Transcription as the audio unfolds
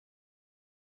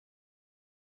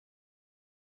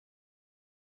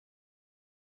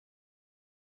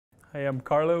Hi, I'm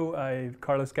Carlos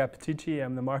Cappucci.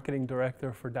 I'm the marketing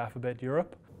director for Dafabet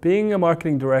Europe. Being a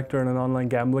marketing director in an online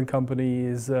gambling company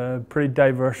is a pretty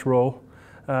diverse role.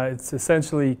 It's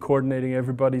essentially coordinating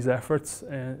everybody's efforts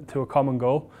to a common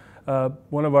goal.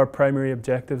 One of our primary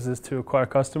objectives is to acquire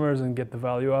customers and get the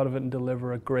value out of it and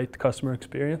deliver a great customer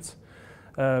experience.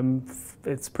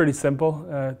 It's pretty simple.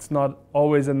 It's not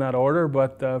always in that order,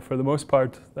 but for the most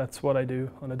part, that's what I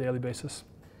do on a daily basis.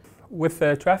 With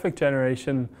traffic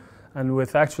generation and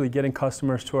with actually getting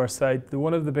customers to our site,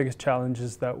 one of the biggest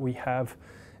challenges that we have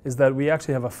is that we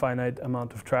actually have a finite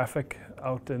amount of traffic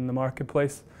out in the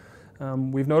marketplace.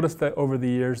 We've noticed that over the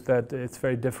years that it's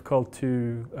very difficult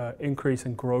to increase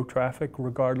and grow traffic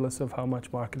regardless of how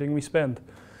much marketing we spend.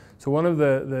 So one of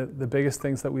the biggest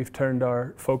things that we've turned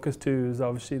our focus to is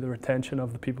obviously the retention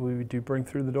of the people we do bring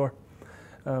through the door.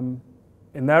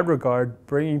 In that regard,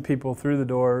 bringing people through the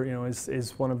door,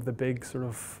 is one of the big sort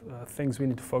of things we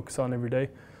need to focus on every day.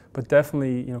 But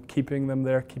definitely, keeping them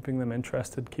there, keeping them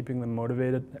interested, keeping them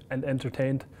motivated and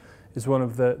entertained is one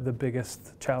of the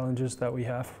biggest challenges that we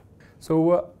have.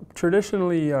 So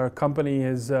traditionally, our company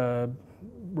has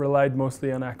relied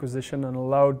mostly on acquisition and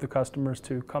allowed the customers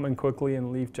to come in quickly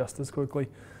and leave just as quickly.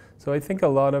 So I think a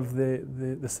lot of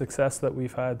the success that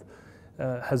we've had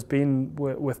has been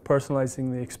with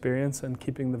personalizing the experience and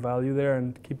keeping the value there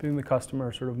and keeping the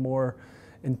customer sort of more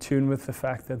in tune with the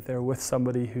fact that they're with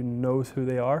somebody who knows who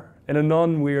they are in a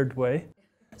non-weird way.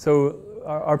 So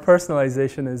our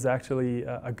personalization is actually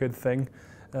a good thing.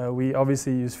 We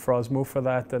obviously use Frosmo for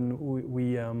that, and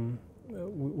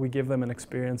we give them an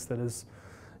experience that is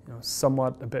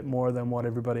somewhat a bit more than what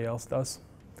everybody else does.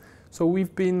 So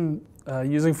we've been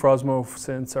using Frosmo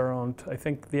since around, I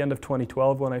think, the end of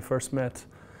 2012 when I first met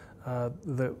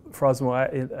the Frosmo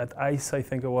at ICE, I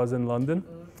think it was, in London.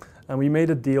 And we made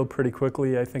a deal pretty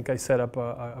quickly. I think I set up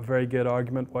a very good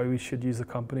argument why we should use a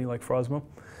company like Frosmo.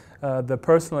 The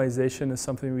personalization is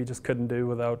something we just couldn't do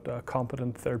without a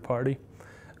competent third party.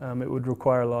 It would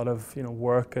require a lot of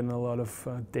work and a lot of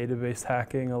database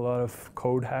hacking, a lot of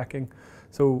code hacking.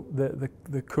 So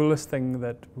the coolest thing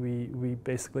that we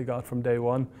basically got from day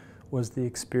one was the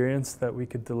experience that we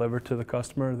could deliver to the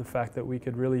customer, the fact that we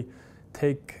could really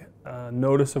take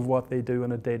notice of what they do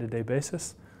on a day-to-day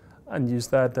basis and use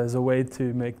that as a way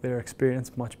to make their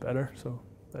experience much better. So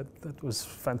that was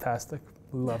fantastic.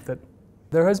 We loved it.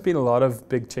 There has been a lot of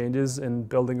big changes in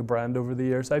building a brand over the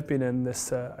years. I've been in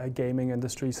this gaming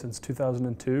industry since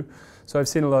 2002, so I've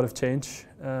seen a lot of change.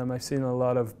 I've seen a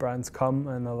lot of brands come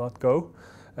and a lot go.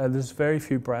 There's very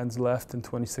few brands left in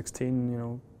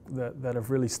 2016, that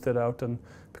have really stood out and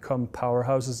become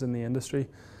powerhouses in the industry.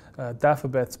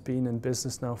 Dafabet's been in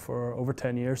business now for over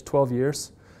 10 years, 12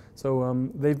 years. So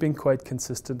they've been quite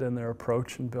consistent in their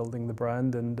approach in building the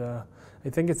brand, and I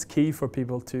think it's key for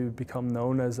people to become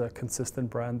known as a consistent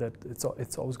brand that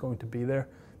it's always going to be there,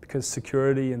 because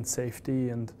security and safety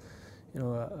and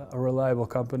a reliable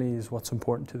company is what's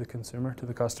important to the consumer, to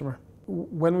the customer.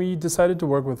 When we decided to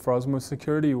work with Frosmo,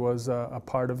 security was a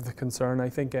part of the concern. I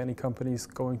think any company is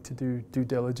going to do due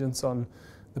diligence on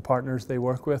the partners they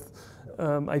work with.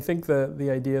 I think the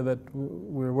idea that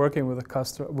we're working with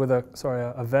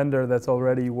a vendor that's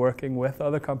already working with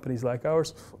other companies like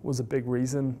ours was a big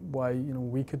reason why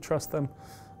we could trust them.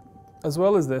 As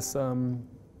well as this,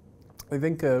 I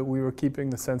think we were keeping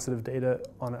the sensitive data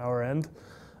on our end,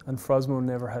 and Frosmo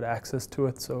never had access to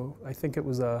it. So I think it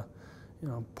was a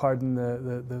pardon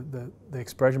the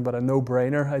expression, but a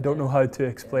no-brainer. I don't know how to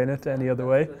explain it any other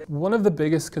way. One of the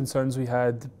biggest concerns we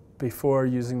had before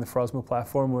using the Frosmo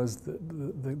platform was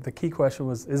the key question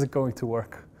was, is it going to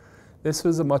work? This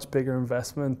was a much bigger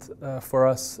investment for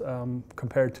us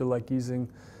compared to using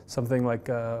something like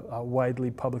a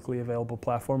widely publicly available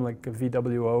platform like a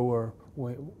VWO or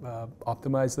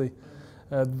Optimizely.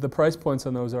 The price points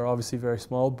on those are obviously very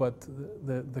small, but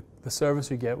the service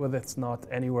you get with it's not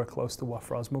anywhere close to what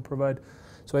Frosmo provide.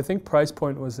 So I think price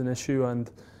point was an issue,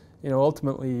 and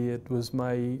ultimately it was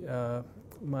my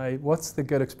what's the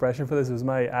good expression for this? It was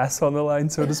my ass on the line,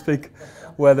 so to speak,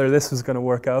 whether this was going to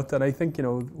work out. And I think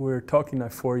we're talking now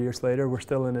 4 years later. We're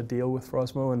still in a deal with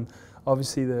Frosmo, and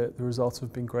obviously the results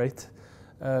have been great.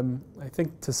 I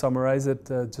think to summarize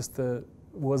it,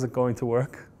 was it going to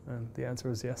work? And the answer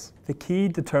is yes. The key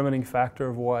determining factor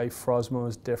of why Frosmo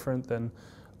is different than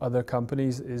other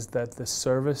companies is that the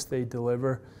service they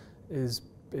deliver is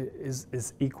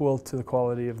equal to the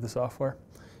quality of the software.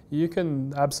 You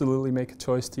can absolutely make a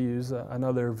choice to use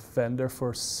another vendor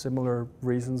for similar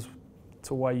reasons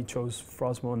to why you chose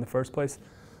Frosmo in the first place,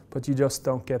 but you just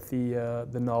don't get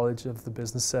the knowledge of the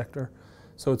business sector.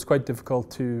 So it's quite difficult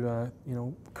to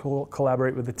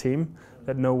collaborate with a team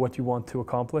that know what you want to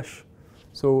accomplish.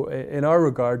 So in our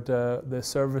regard, the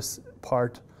service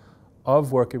part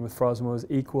of working with Frosmo is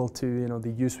equal to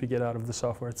the use we get out of the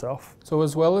software itself. So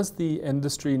as well as the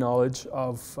industry knowledge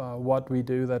of what we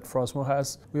do that Frosmo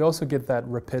has, we also get that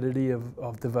rapidity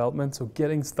of development, so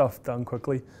getting stuff done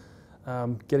quickly.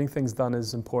 Getting things done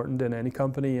is important in any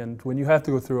company, and when you have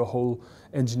to go through a whole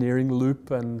engineering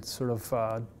loop and sort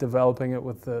of developing it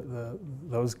with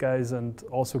those guys, and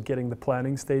also getting the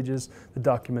planning stages, the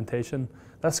documentation,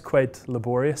 that's quite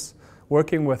laborious.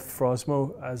 Working with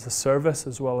Frosmo as a service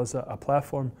as well as a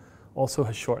platform also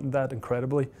has shortened that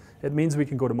incredibly. It means we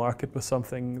can go to market with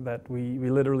something that we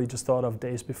literally just thought of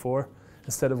days before,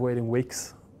 instead of waiting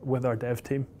weeks with our dev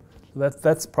team.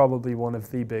 That's probably one of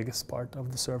the biggest part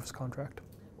of the service contract.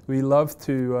 We love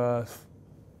to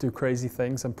do crazy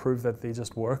things and prove that they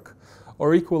just work.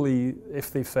 Or equally,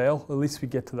 if they fail, at least we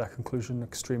get to that conclusion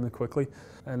extremely quickly.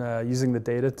 And using the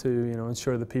data to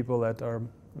ensure the people that are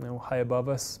high above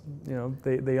us,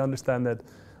 they understand that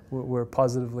we're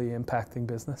positively impacting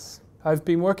business. I've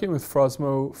been working with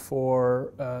Frosmo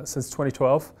since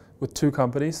 2012 with 2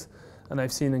 companies, and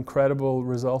I've seen incredible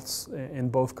results in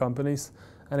both companies.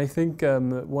 And I think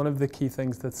one of the key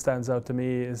things that stands out to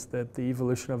me is that the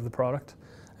evolution of the product.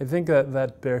 I think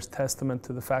that bears testament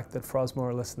to the fact that Frosmo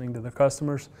are listening to their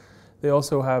customers. They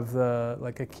also have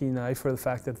a keen eye for the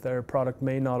fact that their product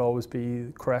may not always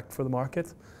be correct for the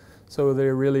market. So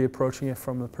they're really approaching it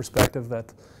from the perspective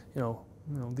that,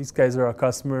 these guys are our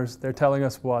customers. They're telling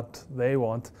us what they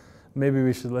want. Maybe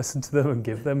we should listen to them and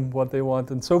give them what they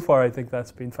want. And so far, I think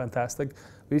that's been fantastic.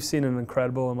 We've seen an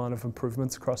incredible amount of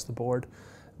improvements across the board.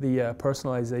 The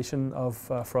personalization of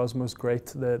Frosmo is great.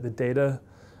 The data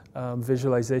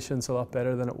visualization is a lot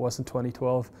better than it was in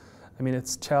 2012. I mean,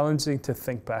 it's challenging to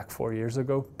think back 4 years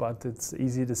ago, but it's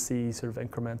easy to see sort of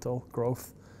incremental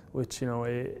growth, which,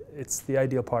 it's the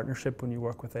ideal partnership when you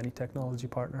work with any technology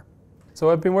partner. So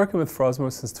I've been working with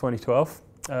Frosmo since 2012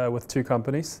 with 2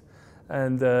 companies,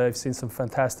 and I've seen some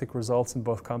fantastic results in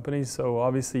both companies. So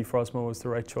obviously Frosmo was the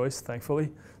right choice,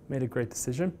 thankfully, made a great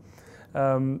decision.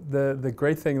 The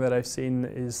great thing that I've seen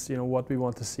is what we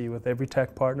want to see with every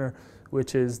tech partner,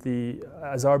 which is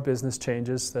as our business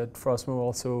changes, that Frosmo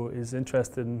also is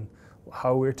interested in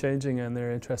how we're changing, and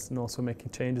they're interested in also making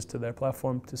changes to their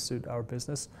platform to suit our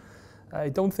business. I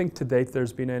don't think to date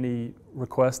there's been any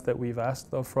request that we've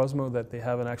asked of Frosmo that they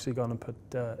haven't actually gone and put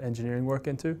engineering work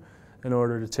into in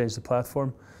order to change the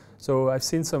platform. So I've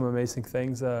seen some amazing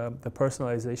things. The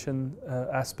personalization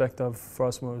aspect of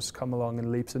Frosmo has come along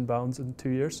in leaps and bounds in 2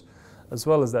 years, as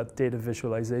well as that data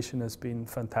visualization has been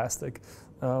fantastic.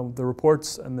 The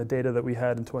reports and the data that we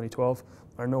had in 2012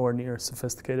 are nowhere near as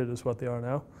sophisticated as what they are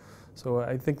now. So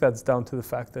I think that's down to the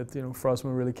fact that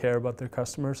Frosmo really care about their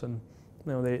customers, and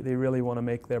they really want to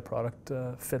make their product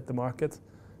fit the market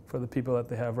for the people that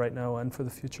they have right now and for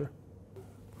the future.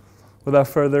 Without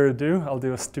further ado, I'll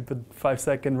do a stupid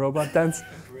 5-second robot dance.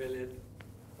 Brilliant.